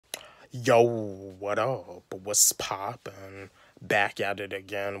Yo, what up? What's poppin'? Back at it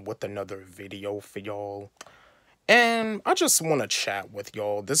again with another video for y'all. And I just want to chat with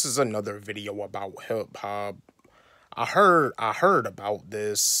y'all. This is another video about hip hop. I heard about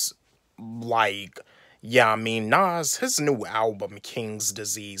this like Nas, his new album King's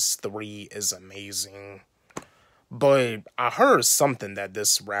Disease 3 is amazing. But I heard something that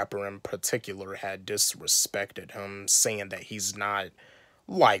this rapper in particular had disrespected him, saying that he's not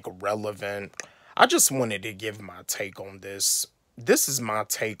relevant. I just wanted to give my take on this. This is my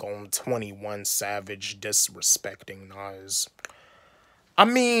take on 21 Savage disrespecting Nas. I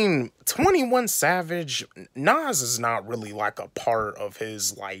mean, 21 Savage, Nas is not really like a part of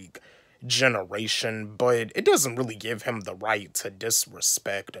his generation, but it doesn't really give him the right to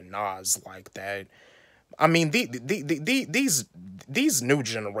disrespect a Nas like that. I mean, these new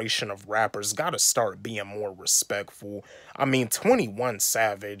generation of rappers got to start being more respectful. I mean, 21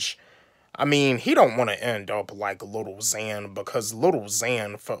 Savage, I mean, he don't want to end up like Little Xan, because Little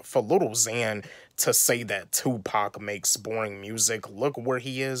Xan, for Little Xan to say that Tupac makes boring music, look where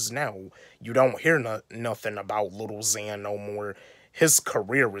he is now. You don't hear nothing about Little Xan no more. His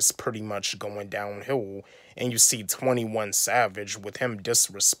career is pretty much going downhill. And you see 21 Savage with him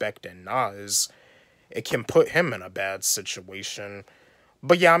disrespecting Nas, it can put him in a bad situation.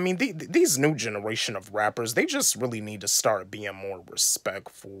 But yeah, I mean, these new generation of rappers, they just really need to start being more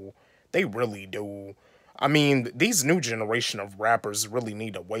respectful. They really do. I mean, these new generation of rappers really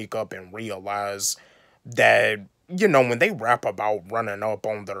need to wake up and realize that, when they rap about running up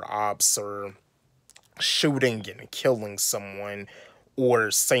on their ops or shooting and killing someone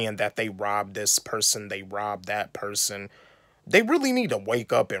or saying that they robbed this person, they robbed that person, they really need to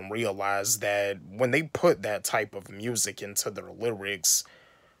wake up and realize that when they put that type of music into their lyrics,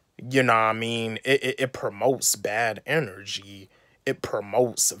 I mean, it promotes bad energy. It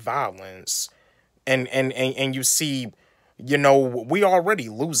promotes violence. And you see, we already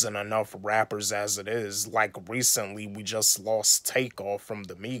losing enough rappers as it is. Like recently we just lost Takeoff from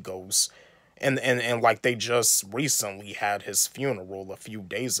the Migos. And like they just recently had his funeral a few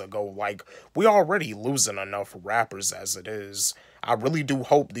days ago. Like, we already losing enough rappers as it is. I really do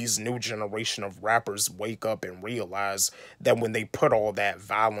hope these new generation of rappers wake up and realize that when they put all that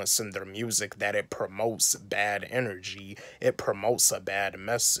violence in their music, that it promotes bad energy. It promotes a bad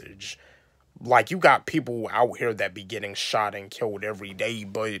message. Like, you got people out here that be getting shot and killed every day,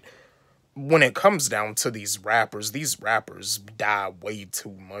 but when it comes down to these rappers die way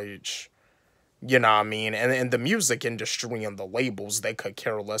too much. You know what I mean? And the music industry and the labels, they could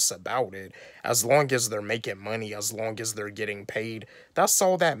care less about it. As long as they're making money, as long as they're getting paid, that's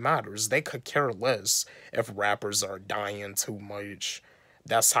all that matters. They could care less if rappers are dying too much.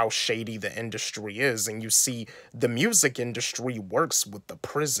 That's how shady the industry is. And you see, the music industry works with the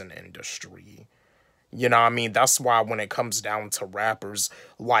prison industry. You know what I mean? That's why when it comes down to rappers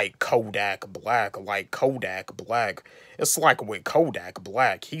like Kodak Black, it's like with Kodak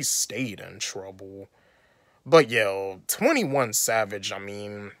Black, he stayed in trouble. But yo, 21 Savage, I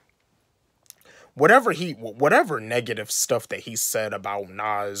mean, whatever negative stuff that he said about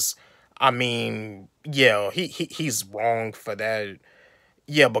Nas, I mean, yeah, he's wrong for that.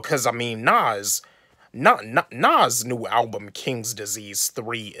 Yeah, because I mean, Nas' new album, King's Disease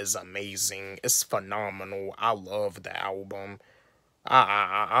 3, is amazing. It's phenomenal. I love the album.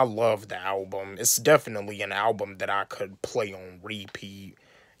 I love the album. It's definitely an album that I could play on repeat.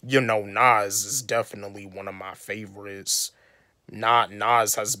 Nas is definitely one of my favorites.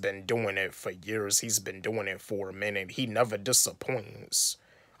 Nas has been doing it for years. He's been doing it for a minute. He never disappoints.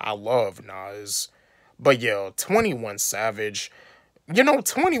 I love Nas. But yeah, 21 Savage.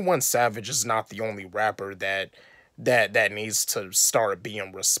 21 Savage is not the only rapper that needs to start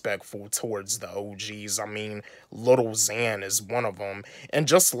being respectful towards the OGs. I mean, Little Xan is one of them. And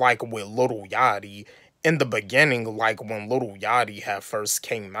just like with Little Yachty, in the beginning, like when Little Yachty had first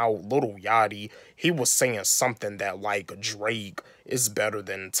came out, Little Yachty, he was saying something that like Drake is better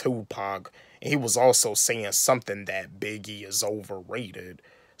than Tupac. And he was also saying something that Biggie is overrated.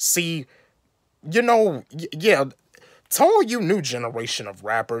 See, yeah, to all you new generation of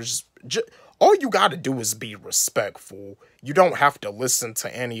rappers, all you gotta do is be respectful. You don't have to listen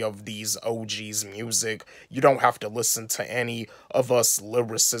to any of these OGs' music. You don't have to listen to any of us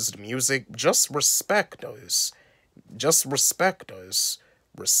lyricist music. Just respect us. Just respect us.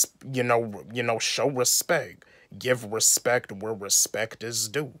 Show respect. Give respect where respect is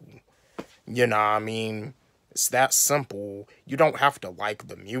due. You know what I mean? It's that simple. You don't have to like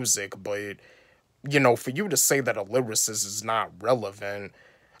the music, but for you to say that a lyricist is not relevant,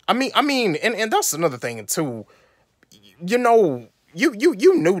 and that's another thing too.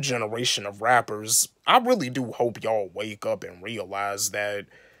 you new generation of rappers, I really do hope y'all wake up and realize that,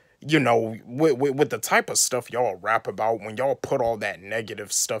 you know, with the type of stuff y'all rap about, when y'all put all that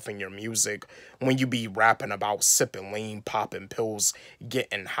negative stuff in your music, when you be rapping about sipping lean, popping pills,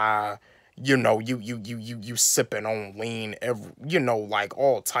 getting high, you know, you sipping on lean, you know, like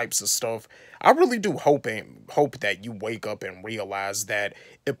all types of stuff. I really do hope that you wake up and realize that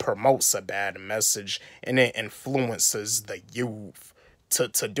it promotes a bad message and it influences the youth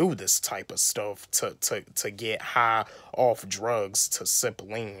to do this type of stuff, to get high off drugs, to sip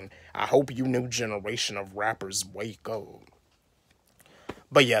lean. I hope you new generation of rappers wake up.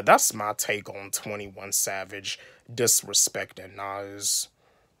 But yeah, that's my take on 21 Savage disrespecting Nas.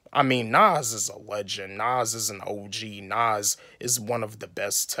 I mean, Nas is a legend. Nas is an OG. Nas is one of the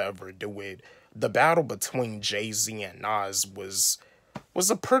best to ever do it. The battle between Jay-Z and Nas was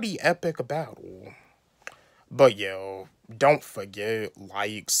a pretty epic battle. But yo, don't forget,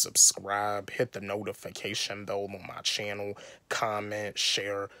 like, subscribe, hit the notification bell on my channel, comment,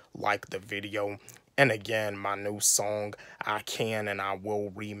 share, like the video. And again, my new song, I Can and I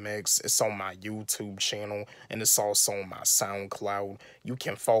Will Remix, it's on my YouTube channel and it's also on my SoundCloud. You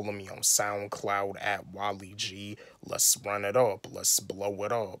can follow me on SoundCloud at Wally G. Let's run it up. Let's blow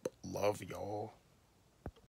it up. Love y'all.